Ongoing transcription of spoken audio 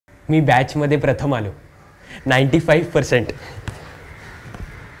मी बॅचमध्ये प्रथम आलो. 95%.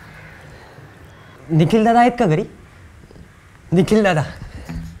 निखिल दादा आहेत का घरी? निखिल दादा.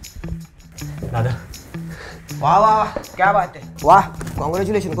 दादा. वाह वाह क्या बात है. वाह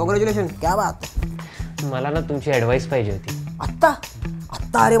कॉंग्रॅच्युलेशन कॉंग्रॅच्युलेशन क्या बात. मला ना तुमची ॲडवाईस पाहिजे होती. आत्ता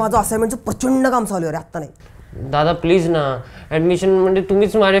आत्ता? अरे माझं असाइनमेंटचं प्रचंड काम चालू आहे रे. आत्ता नाही दादा प्लीज ना. ॲडमिशन म्हणजे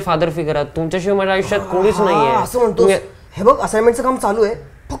तुम्हीच माझे फादर फिगर आहात. तुमच्याशिवाय माझ्या आयुष्यात कोणीच नाही आहे. असं म्हणतो. हे बघ असाइनमेंटचं काम चालू आहे.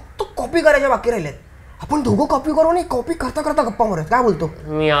 फक्त कॉपी करायच्या बाकी राहिल्यात. आपण दोघं कॉपी करू आणि कॉपी करता करता गप्पा मारूयात. काय बोलतो?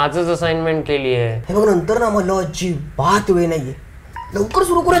 मी आजच असाइनमेंट केली आहे. हे बघ नंतर ना मला अजिबात वेळ नाहीये. लवकर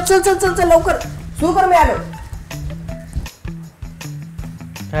सुरू करूया. चल चल चल चल लवकर सुरू कर. मी आलो.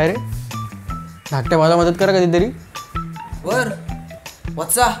 काय रे धाकट्या मला मदत करा कधीतरी. बर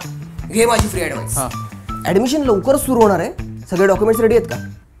वत्सा घे माझी फ्री ॲडवाईस. ॲडमिशन लवकर सुरू होणार आहे. सगळे डॉक्युमेंट्स रेडी आहेत का?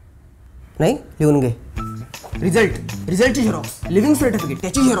 नाही लिहून घे. रिझल्टची झेरॉक्स, लिव्हिंग सर्टिफिकेट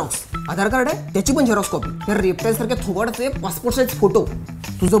त्याची झेरॉक्स, आधार कार्ड आहे त्याची पण झेरॉक्स कॉपी, त्या रेपटाईलसारख्या थोबाडचे पासपोर्ट साईज फोटो,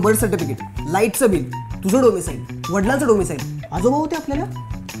 तुझं बर्थ सर्टिफिकेट, लाईटचं बिल, तुझं डोमिसाईल, वडिलांचं डोमिसाईल, आजोबा होते आपल्याला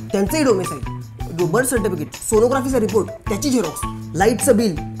त्यांचंही डोमिसाईल, बर्थ सर्टिफिकेट, सोनोग्राफीचा रिपोर्ट त्याची झेरॉक्स, लाईटचं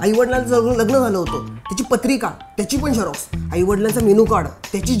बिल, आई वडिलांचं लग्न झालं होतं त्याची पत्रिका त्याची पण झेरॉक्स, आई वडिलांचं मेनू कार्ड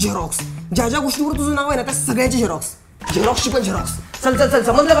त्याची झेरॉक्स, ज्या ज्या गोष्टीवर तुझं नाव आहे ना त्या सगळ्याची झेरॉक्स, झेरॉक्सची पण झेरॉक्स. चल चल चल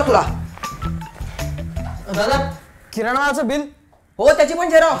समजलं का तुला? दादा किराणाचं बिल हो त्याची पण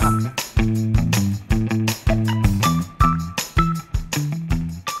झेरॉक्स.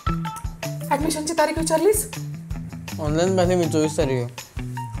 ऍडमिशनची तारीख विचारलीस? ऑनलाईन पाहिजे मी 24 तारीख.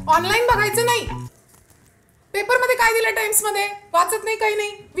 ऑनलाईन बघायचं नाही. पेपर मध्ये काय दिलं टाइम्स मध्ये? वाचत नाही काही नाही.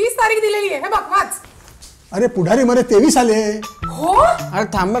 20 तारीख दिलेली आहे. हे बघ वाच. अरे पुढारी मध्ये 23 आले. हो अरे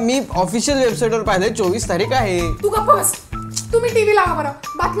थांबा मी ऑफिशियल वेबसाईटवर पाहिले 24 तारीख आहे. तू गप्प बस. तुम्ही टीव्ही लावा बरं,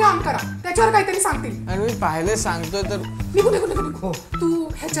 बातम्या ऑन करा, त्याच्यावर काहीतरी सांगतील. अरे मी पाहिले सांगतोय तर. निघू. तू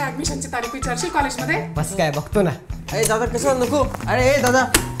ह्याच्या ऍडमिशनची तारीख विचारशील कॉलेजमध्ये? बस काय बघतो ना. अरे दादा कसं नको. अरे दादा.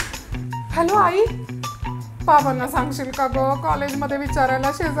 हॅलो आई, बाबांना सांगशील का ग कॉलेजमध्ये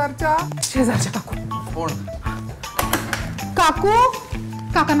विचारायला? शेजारच्या काकू. कोण?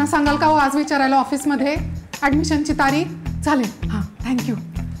 काकांना सांगाल का हो आज विचारायला ऑफिसमध्ये ऍडमिशनची तारीख? चालेल. हां थँक्यू.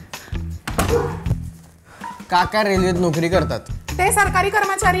 काका रेल्वेत नोकरी करतात. ते सरकारी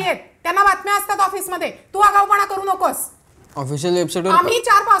कर्मचारी आहेत, त्यांना बातम्या असतात ऑफिसमध्ये. तू आगाऊपणा करू नकोस. ऑफिशियल वेबसाईटवर आम्ही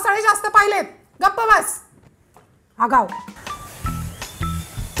 4 पावसाळे जास्त पाहिलेत. गप्प बस. आगाऊ.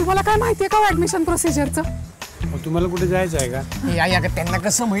 तुम्हाला काय माहितीये का ऍडमिशन प्रोसिजरचं? तुम्हाला कुठे जायचं आहे का? या त्यांना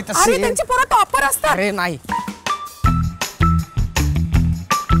कसं माहित अरे असेल? त्यांची पोरं टॉपर असतात. अरे नाही.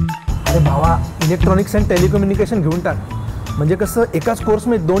 अरे भावा इलेक्ट्रॉनिक्स अँड टेलिकम्युनिकेशन घेऊन टाक. म्हणजे कसं एकाच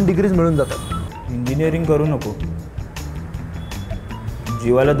कोर्समध्ये 2 डिग्रीज मिळून जातात. इंजिनिअरिंग करू नको,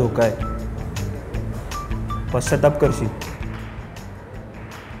 जीवाला धोका आहे, पश्चाताप करशील.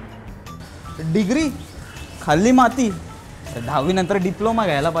 डिग्री खाल्ली माती. 10वी नंतर डिप्लोमा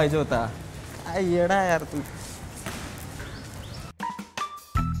घ्यायला पाहिजे होता. काय येडा यार तू.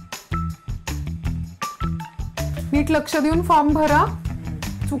 नीट लक्ष देऊन फॉर्म भरा,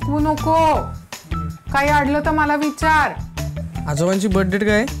 चुकवू नको. काही अडलं तर मला विचार. आजोबांची बर्थ डेट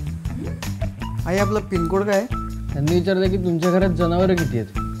काय? आई आपला पिनकोड काय? त्यांनी विचारलं की तुमच्या घरात जनावरं किती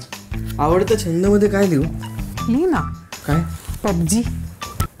आहेत. आवडत्या छंदामध्ये काय लिहू? लिही ना. काय? पबजी.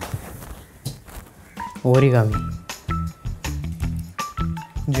 ओरिगामी.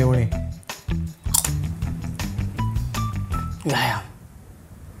 जेवणे. व्यायाम.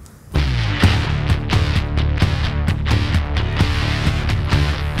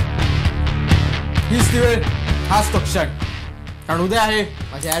 हीच ती वेळ, हाच तो क्षण. कारण उद्या आहे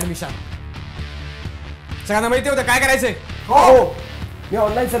माझे ऍडमिशन. सगळ्यांना माहिती होतं काय करायचंय? हो मी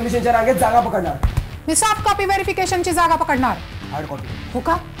ऑनलाईन सबमिशनच्या रांगेत जागा पकडणार. मी सॉफ्ट कॉपी व्हेरिफिकेशनची जागा पकडणार. Hard copy. हो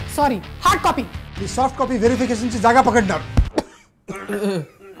का? Sorry, hard copy. मी सॉफ्ट कॉपी व्हेरिफिकेशनची जागा पकडणार.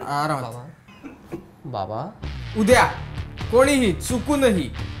 बाबा उद्या कोणीही चुकूनही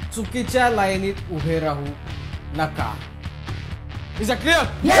चुकीच्या लाईनीत उभे राहू नका. Is it clear?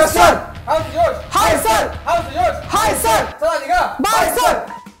 Yes, sir. How's yours? Hi, sir. How's yours? Hi, sir. चला निघा. Bye, sir.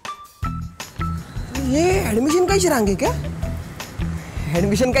 ये एडमिशन कैसी रांगे क्या?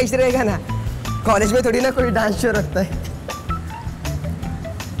 एडमिशन कैसी रहेगा ना, कॉलेज में थोड़ी ना कोई डांस शो रखता है.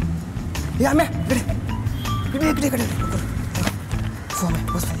 या मैं इकडे फॉर्म आहे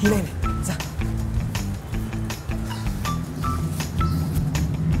बस. ही नाही जा.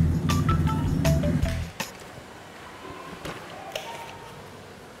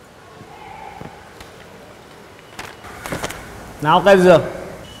 नाव काय तुझं?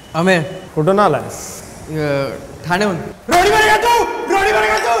 अमे कुठून आलास? ठाण्याहून.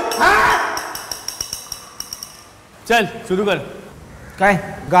 चल सुरू कर. काय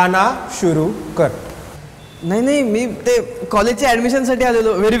गाना सुरू कर. नाही मी ते कॉलेजच्या ऍडमिशनसाठी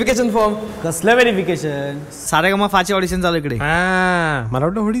आलेलो. Verification form. कसलं व्हेरिफिकेशन? सारेगमा फाची ऑडिशन चालू इकडे. मला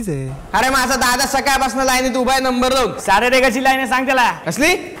वाटतं होडीच आहे. अरे माझा दादा सकाळपासून लाईनीत उभा आहे नंबर 2. सारेगाची लाईन सांग त्याला.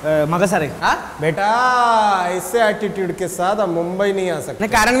 कसली? मग सारे बेटा ऐसे एटीट्यूड के साथ मुंबई नहीं आ सकते.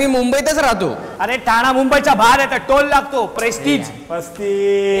 नाही कारण मी मुंबईतच राहतो. अरे ठाणा मुंबईच्या बाहेर येतं. टोल लागतो. प्रेस्टीज.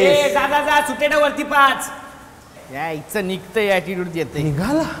 35. जा सुटेना वरती 5. या इथं निघतंय ऍटिट्यूड येते.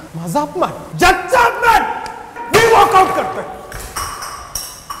 निघाला माझा अपमान. जगचा अपमान. मी वॉकआउट करतोय.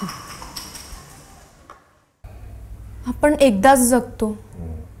 आपण एकदाच जगतो,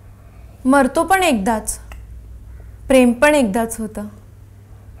 मरतो पण एकदाच, प्रेम पण एकदाच होतं,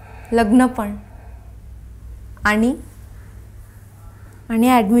 लग्न पण, आणि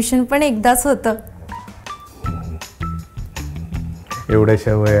ॲडमिशन पण एकदाच होतं.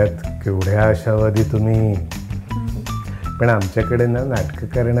 एवढ्याशा वयात केवढ्या आशावादी तुम्ही. पण आमच्याकडे ना नाटकं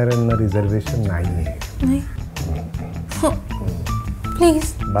करणाऱ्यांना रिझर्वेशन नाही आहे.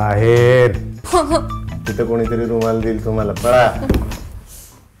 प्लीज बाहेर तिथं कोणीतरी रुमाल देईल तुम्हाला. पळा.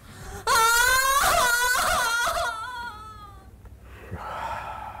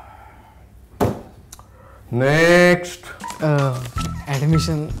 नेक्स्ट.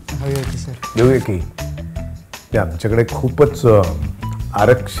 ऍडमिशन हवी होती सर. देऊया की. ते आमच्याकडे खूपच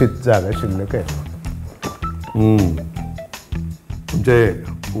आरक्षित जागा शिल्लक आहे. तुमचे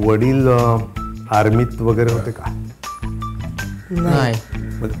वडील आर्मीत वगैरे होते का? नाही.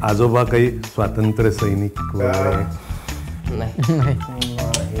 आजोबा काही स्वातंत्र्य सैनिक वगैरे?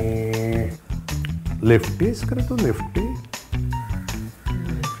 लेफ्टीस करे तू? लेफ्टी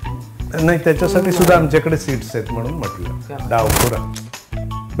नाही. त्याच्यासाठी सुद्धा आमच्याकडे सीट्स आहेत म्हणून म्हटलं. डावखोरा.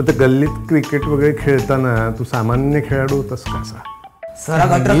 मग ते गल्लीत क्रिकेट वगैरे खेळताना तू सामान्य खेळाडू होतास कसा? सरा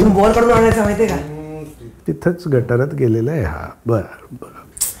गटरातून बॉल काढून आणायचा माहितीये का? तिथंच गटारात गेलेला आहे हा. बर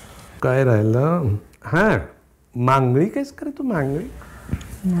काय राहिलं? हा मांगळी कायच करे तू? मांगळी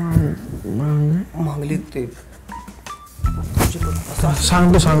मागली ते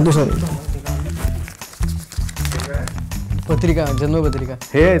सांगतो सर. पत्रिका, जन्मपत्रिका.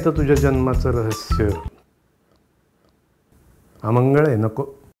 हे आहे तर तुझ्या जन्माचं रहस्य. अमंगळ आहे. नको.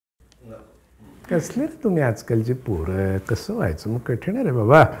 कसले रे तुम्ही आजकालची पोरं. कसं व्हायचं मग? कठीण आहे रे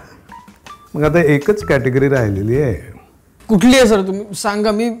बाबा. मग आता एकच कॅटेगरी राहिलेली आहे. कुठली आहे सर? तुम्ही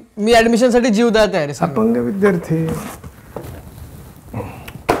सांगा. मी ऍडमिशनसाठी जीव द्यायला तयार आहे. अपंग विद्यार्थी.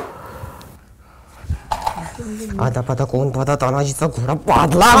 आता पता कोण पता तानाजीचा घोडा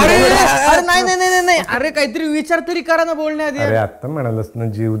पाडला. अरे नाही. अरे काहीतरी विचार तरी करा ना बोलण्याआधी. अरे आता म्हणालच ना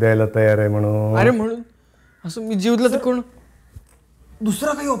जीव द्यायला तयार आहे म्हणून. अरे म्हणून असं मी जीव दिला तर कोण?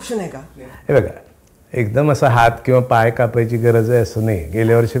 दुसरा काही ऑप्शन आहे का? हे बघा एकदम असा हात किंवा पाय कापायची गरज आहे असं नाही.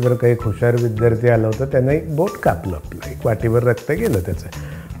 गेल्या वर्षी बरं काही एक हुशार विद्यार्थी आला होता. त्यानं एक बोट कापलं आपलं. एक वाटीभर रक्त गेलं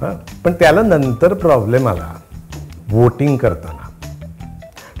त्याचं. पण त्याला नंतर प्रॉब्लेम आला वोटिंग करताना.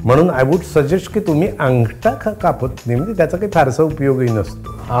 म्हणून आय वुड सजेस्ट की तुम्ही अंगठा कापत नाही. म्हणजे त्याचा काही फारसा उपयोगही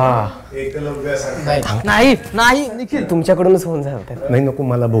नसतो. नाही निखिल तुमच्याकडूनच होऊन जाईल. नाही नको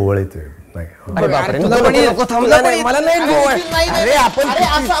मला भोवळ येते. नाही मला नाही.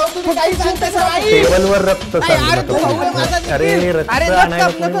 टेबलवर रक्त सांगतो. अरे रक्त आणायला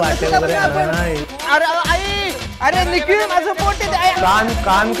वाटेल. अरे निखिल माझं पोट.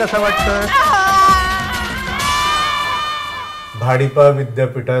 कान कसं वाटतं? भाडीपा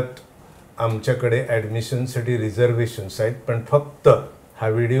विद्यापीठात आमच्याकडे ॲडमिशनसाठी रिझर्वेशन्स आहेत. पण फक्त हा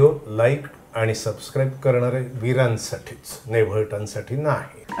व्हिडिओ लाईक आणि सबस्क्राईब करणाऱ्या वीरांसाठीच, नेभळटांसाठी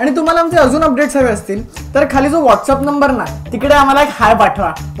नाही. आणि तुम्हाला आमचे अजून अपडेट्स हवे असतील तर खाली जो व्हॉट्सअप नंबर ना तिकडे आम्हाला एक हाय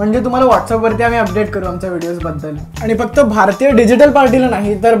पाठवा. म्हणजे तुम्हाला व्हॉट्सअपवरती आम्ही अपडेट करू आमच्या व्हिडिओज बद्दल. आणि फक्त भारतीय डिजिटल पार्टीला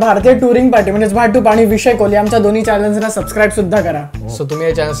नाही तर भारतीय टुरिंग पार्टी म्हणजे भाटू पाणी विषय कोली आमच्या दोन्ही चॅनल्सना सबस्क्राईब सुद्धा करा. सो तुम्ही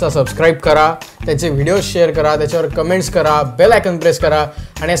या चॅनल्सला सबस्क्राईब करा, त्याचे व्हिडिओ शेअर करा, त्याच्यावर कमेंट्स करा, बेल आयकॉन प्रेस करा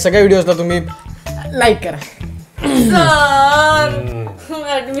आणि या सगळ्या व्हिडिओजला तुम्ही लाईक करा.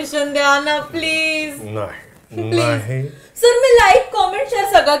 ऍडमिशन द्या ना प्लीज. नाही सर मी लाईक कॉमेंट शेअर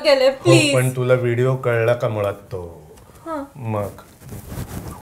सगळं केलंय प्लीज. पण तुला व्हिडिओ कळला का मुळात तो? मग